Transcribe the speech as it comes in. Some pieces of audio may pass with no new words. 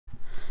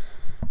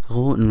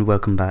Hello and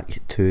welcome back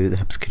to the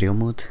HIBERNIAN Career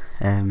Mode.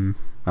 I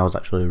was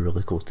actually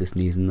really close to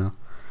sneezing there.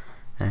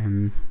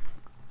 I'm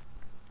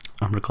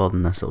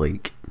recording this at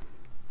like,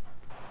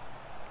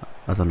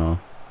 I don't know,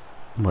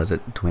 what is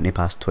it, 20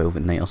 past 12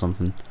 at night or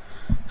something.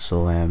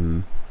 So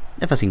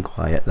if I seem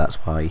quiet, that's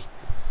why.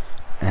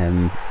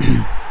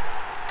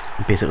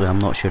 Basically I'm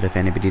not sure if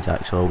anybody's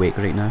actually awake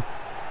right now.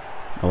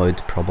 I would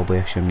probably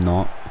assume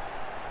not.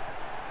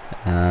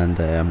 And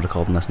I'm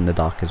recording this in the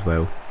dark as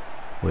well,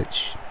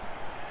 which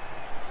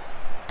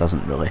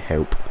doesn't really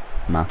help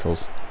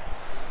matters.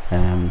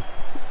 I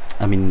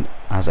mean,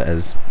 as it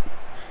is,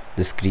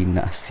 the screen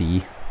that I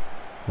see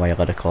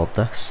while I record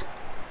this,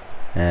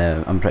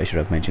 I'm pretty sure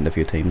I've mentioned a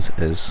few times,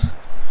 is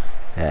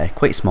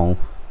quite small.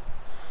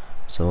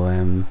 So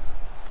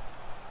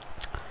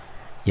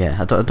yeah,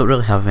 I don't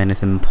really have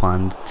anything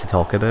planned to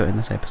talk about in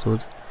this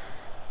episode.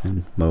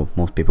 And well,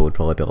 most people would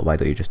probably be like, why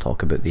don't you just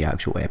talk about the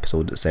actual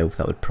episode itself?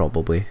 That would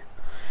probably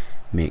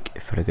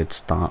make for a good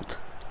start.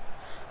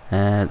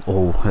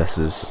 Oh, this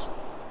was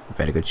a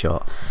very good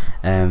shot.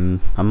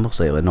 I'm most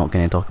likely not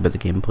going to talk about the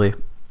gameplay.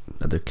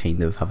 I do kind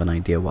of have an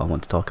idea what I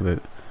want to talk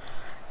about.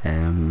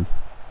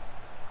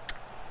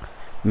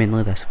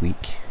 Mainly this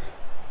week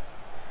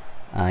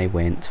I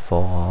went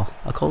for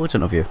a college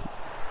interview,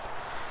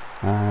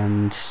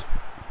 and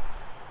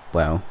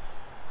well,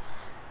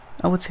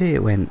 I would say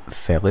it went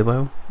fairly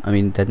well. I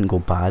mean, it didn't go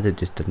bad, it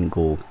just didn't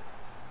go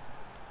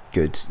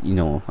good, you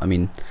know. I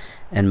mean,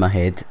 in my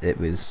head it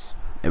was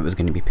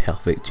going to be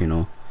perfect, you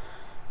know.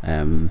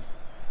 I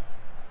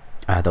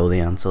had all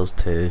the answers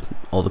to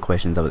all the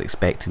questions I was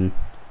expecting,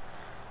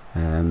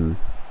 but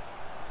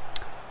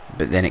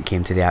then it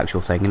came to the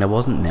actual thing and I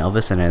wasn't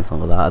nervous and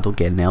anything like that. I don't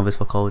get nervous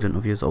for college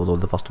interviews, although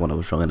the first one I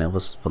was really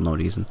nervous for no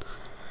reason.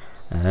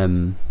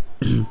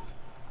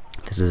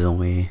 This is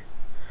only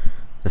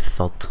the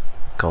third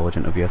college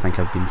interview I think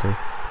I've been to,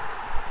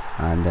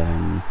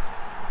 and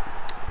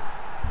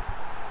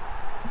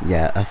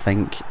yeah, I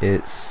think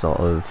it's sort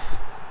of,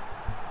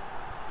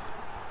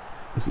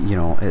 you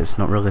know, it's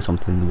not really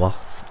something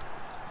worth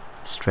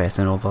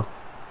stressing over.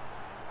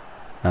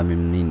 I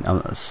mean,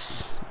 I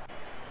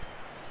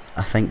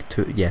think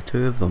two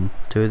of the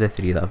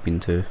three that I've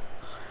been to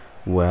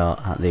were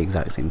at the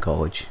exact same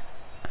college.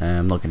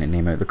 I'm not going to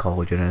name out the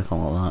college or anything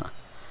like that.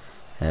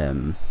 I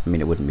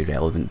mean, it wouldn't be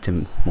relevant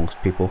to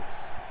most people.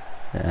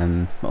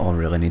 All I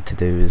really need to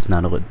do is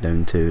narrow it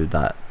down to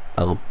that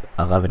I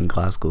live in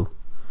Glasgow,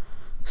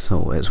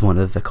 so it's one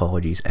of the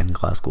colleges in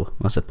Glasgow,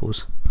 I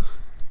suppose.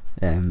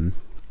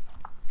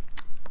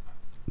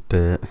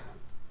 But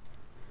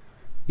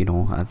you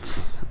know,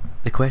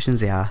 the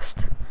questions they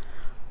asked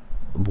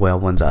were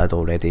ones that I'd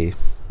already,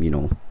 you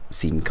know,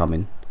 seen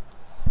coming.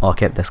 I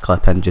kept this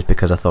clip in just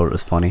because I thought it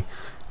was funny,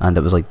 and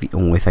it was like the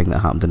only thing that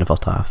happened in the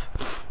first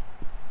half,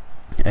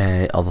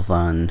 other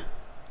than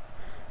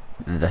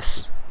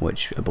this,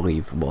 which I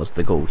believe was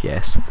the goal.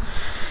 Yes.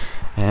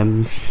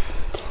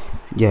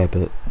 Yeah,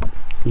 but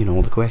you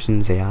know, the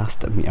questions they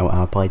asked, I mean,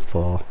 I applied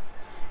for,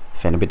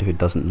 if anybody who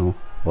doesn't know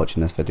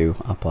watching this video,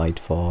 I applied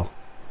for,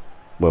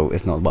 well,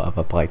 it's not what I've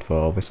applied for,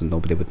 obviously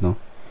nobody would know,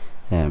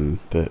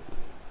 but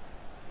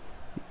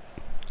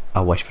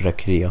I wish for a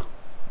career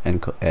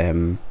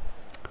in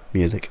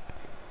music,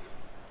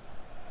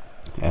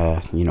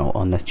 you know,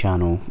 on this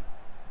channel,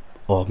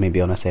 or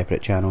maybe on a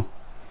separate channel.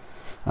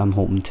 I'm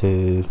hoping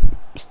to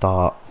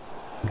start,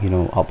 you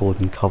know,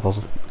 uploading cover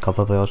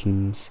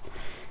versions,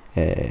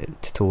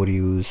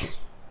 tutorials,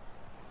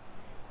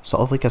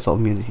 sort of like a sort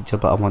of music teacher,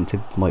 but I want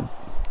to, like,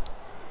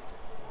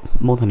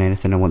 more than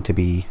anything, I want to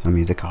be a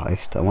music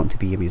artist. I want to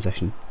be a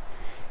musician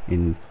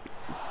and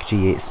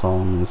create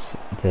songs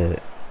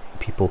that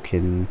people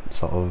can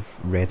sort of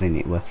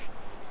resonate with,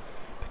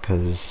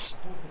 because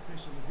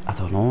I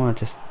don't know, I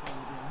just,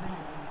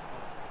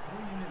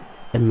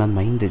 in my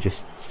mind it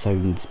just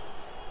sounds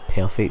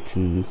perfect,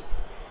 and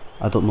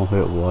I don't know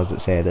who it was that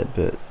said it,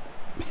 but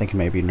I think it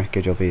might have been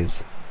Ricky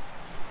Gervais.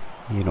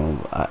 You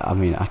know, I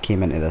mean, I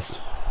came into this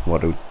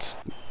world,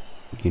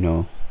 you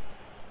know,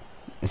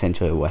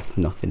 essentially with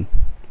nothing,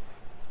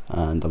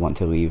 and I want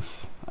to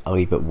leave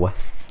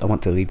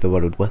the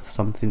world with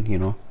something, you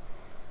know.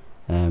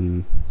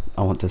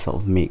 I want to sort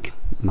of make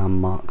my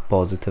mark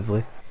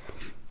positively,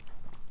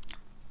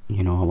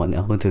 you know. I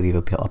want to leave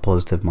a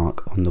positive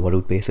mark on the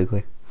world,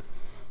 basically.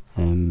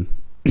 I'm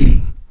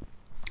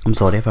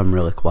sorry if I'm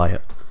really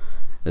quiet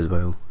as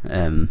well.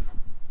 I'm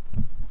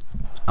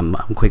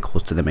quite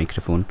close to the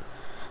microphone,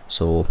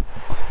 so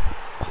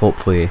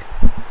hopefully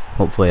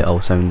it all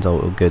sounds a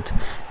little good.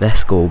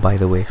 This goal, by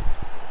the way,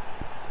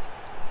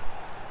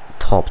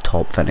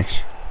 top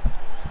finish,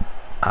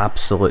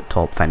 absolute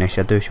top finish.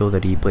 I do show the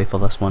replay for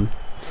this one.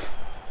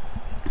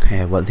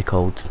 What are they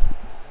called?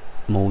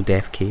 Mold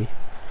FK.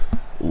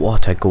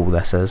 What a goal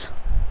this is.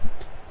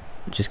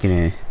 Just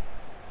gonna,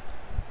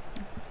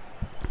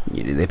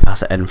 you know, they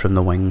pass it in from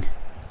the wing,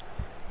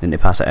 then they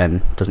pass it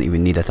in, doesn't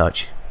even need a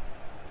touch.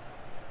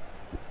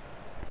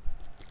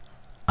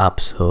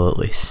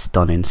 Absolutely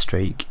stunning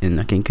strike, and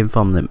I can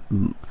confirm that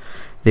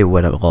they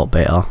were a lot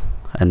better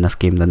in this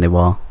game than they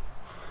were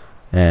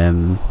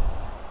well,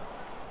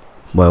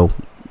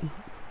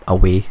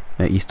 away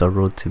at Easter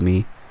Road to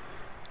me,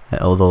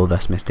 although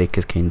this mistake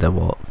is kind of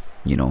what,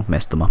 you know,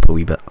 messed them up a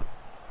wee bit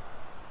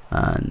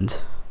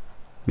and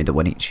made it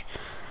 1 each.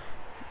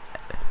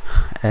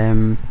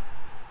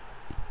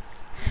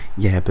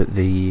 Yeah, but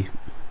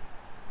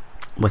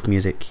with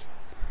music,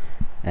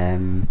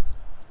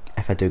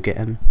 if I do get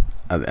in,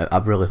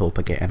 I really hope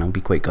I get in. I'll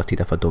be quite gutted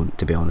if I don't,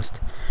 to be honest.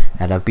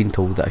 And I've been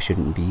told that I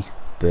shouldn't be,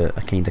 but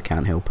I kind of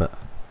can't help it.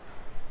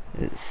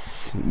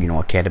 It's, you know,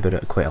 I care about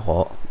it quite a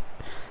lot,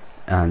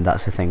 and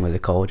that's the thing with the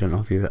college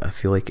interview. I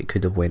feel like it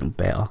could have went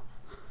better,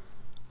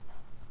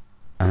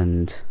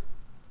 and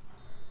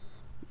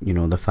you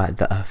know, the fact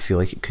that I feel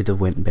like it could have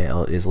went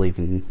better is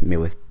leaving me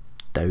with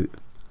doubt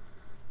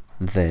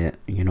that,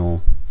 you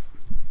know,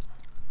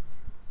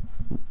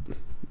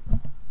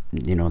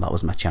 that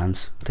was my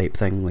chance type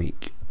thing.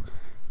 Like,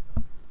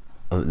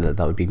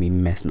 that would be me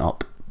messing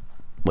up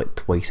like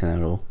twice in a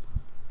row,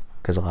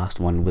 because the last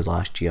one was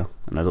last year,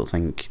 and I don't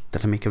think,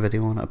 did I make a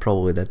video on it? I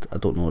probably did. I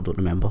don't know, I don't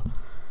remember.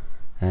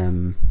 I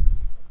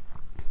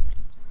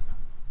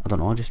don't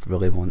know, I just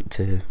really want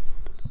to,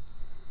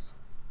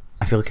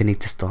 I feel like I need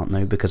to start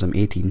now because I'm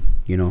 18,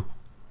 you know.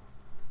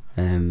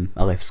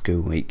 I left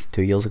school like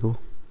 2 years ago,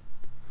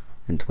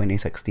 in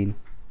 2016,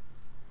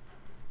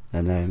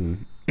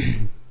 and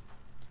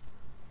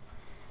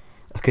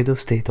I could have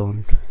stayed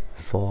on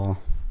for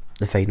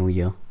the final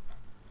year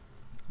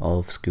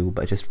of school,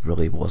 but I just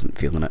really wasn't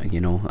feeling it,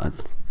 you know.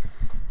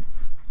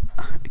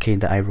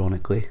 Kind of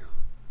ironically,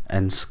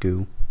 in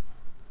school,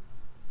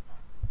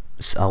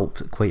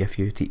 quite a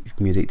few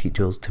music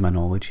teachers, to my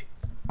knowledge,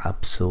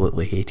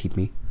 absolutely hated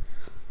me,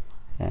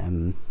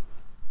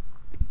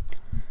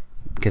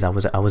 because I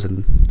was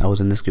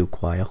in the school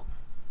choir.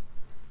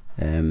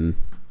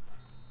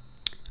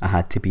 I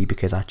had to be,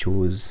 because I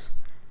chose,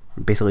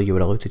 basically you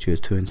were allowed to choose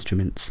 2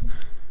 instruments,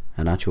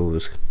 and I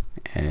chose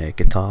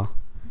guitar,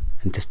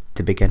 and just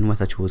to begin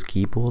with I chose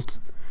keyboard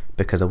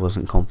because I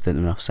wasn't confident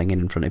enough singing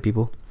in front of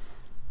people.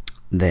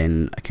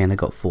 Then I kind of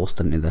got forced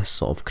into this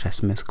sort of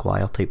Christmas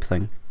choir type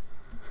thing,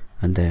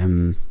 and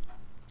the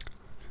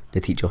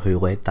teacher who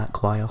led that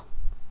choir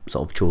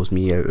sort of chose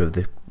me out of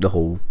the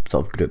whole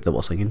sort of group that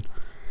were singing,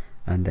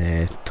 and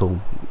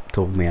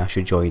told me I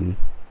should join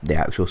the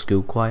actual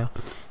school choir.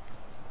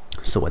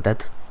 So I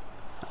did,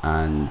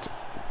 and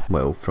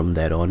well, from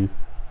there on,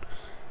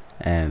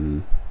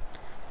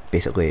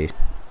 basically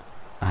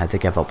I had to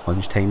give up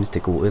lunch times to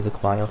go to the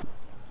choir,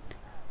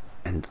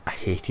 and I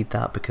hated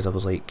that because I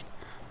was like,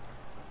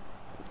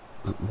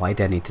 why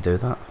do I need to do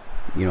that?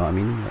 You know what I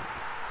mean?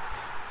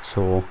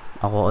 So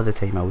a lot of the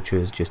time I would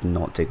choose just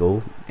not to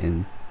go,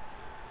 and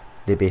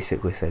they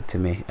basically said to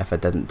me if I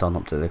didn't turn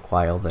up to the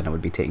choir then I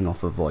would be taking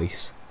off a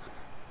voice,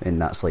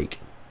 and that's like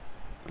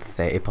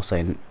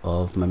 30%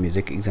 of my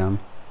music exam,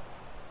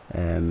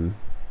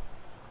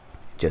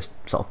 just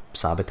sort of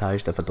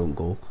sabotaged if I don't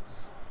go.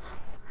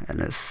 And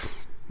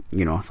it's,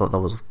 you know, I thought that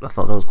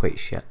was quite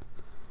shit.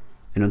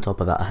 And on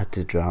top of that I had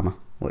to drama,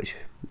 which,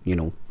 you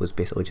know, was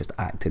basically just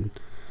acting.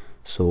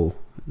 So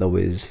there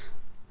was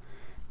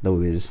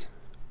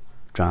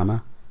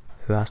drama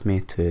who asked me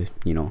to,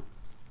 you know,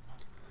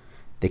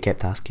 they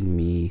kept asking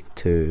me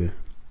to,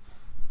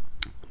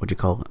 what do you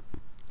call it?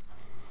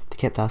 They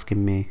kept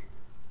asking me,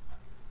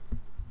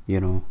 you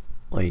know,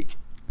 like,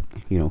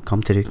 you know,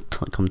 come to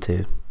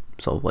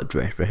sort of like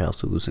dress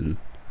rehearsals and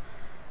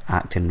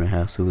acting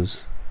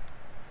rehearsals,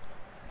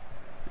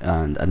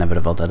 and I never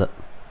ever did it,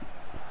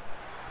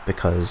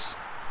 because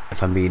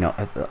if I'm being,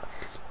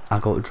 I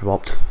got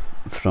dropped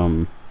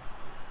from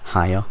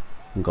higher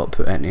and got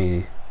put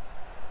into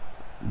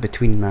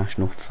between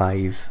National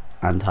 5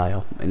 and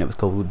higher, and it was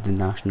called the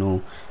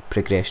National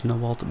Progression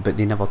Award, but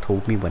they never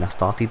told me when I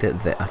started it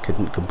that I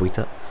couldn't complete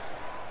it,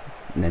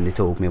 and then they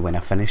told me when I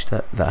finished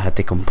it that I had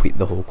to complete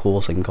the whole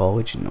course in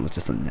college, and I was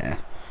just in there,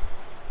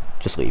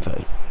 just leave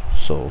it.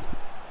 So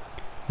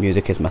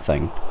music is my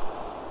thing.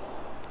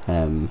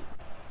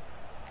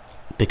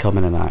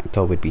 Becoming an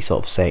actor would be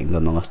sort of second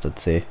on the list, I'd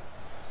say.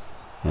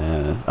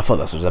 I thought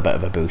this was a bit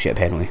of a bullshit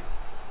penalty.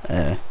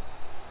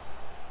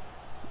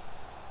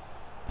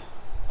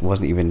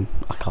 Wasn't even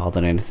a card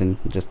or anything,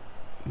 just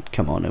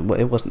come on,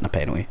 it wasn't a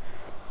penalty.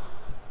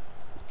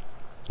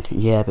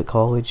 Yeah, but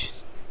college,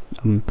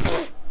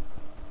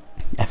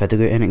 if I do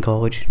get in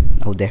college,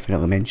 I'll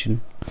definitely mention.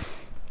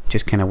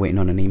 Just kind of waiting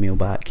on an email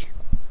back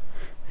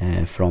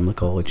from the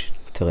college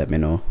to let me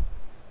know,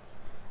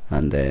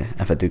 and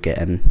if I do get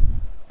in,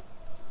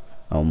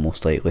 I'll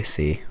most likely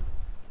say,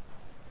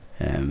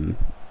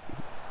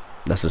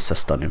 this is a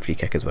stunning free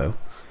kick as well.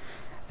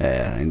 I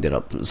ended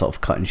up sort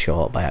of cutting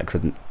short by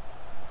accident,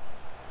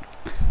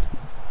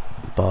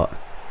 but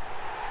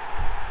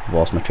I've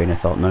lost my train of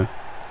thought now.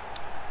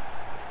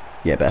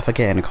 Yeah, but if I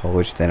get into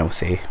college then I'll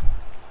say,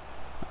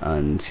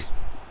 and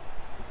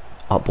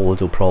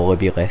uploads will probably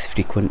be less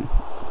frequent,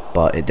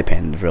 but it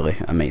depends really.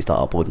 I might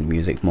start uploading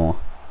music more.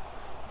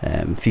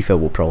 FIFA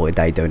will probably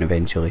die down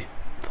eventually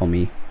for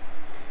me.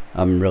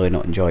 I'm really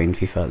not enjoying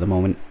FIFA at the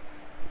moment.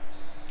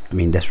 I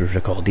mean, this was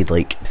recorded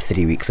like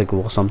 3 weeks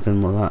ago or something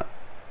like that,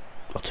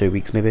 or 2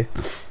 weeks maybe.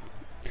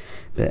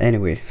 But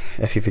anyway,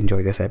 if you've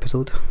enjoyed this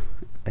episode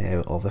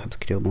of the Hibs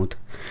Career Mode,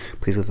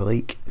 please leave a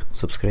like,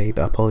 subscribe.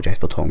 I apologise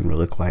for talking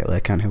really quietly, I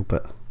can't help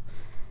it.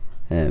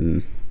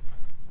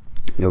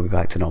 You'll be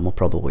back to normal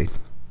probably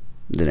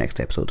the next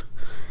episode,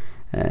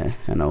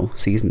 and I'll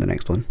see you in the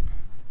next one.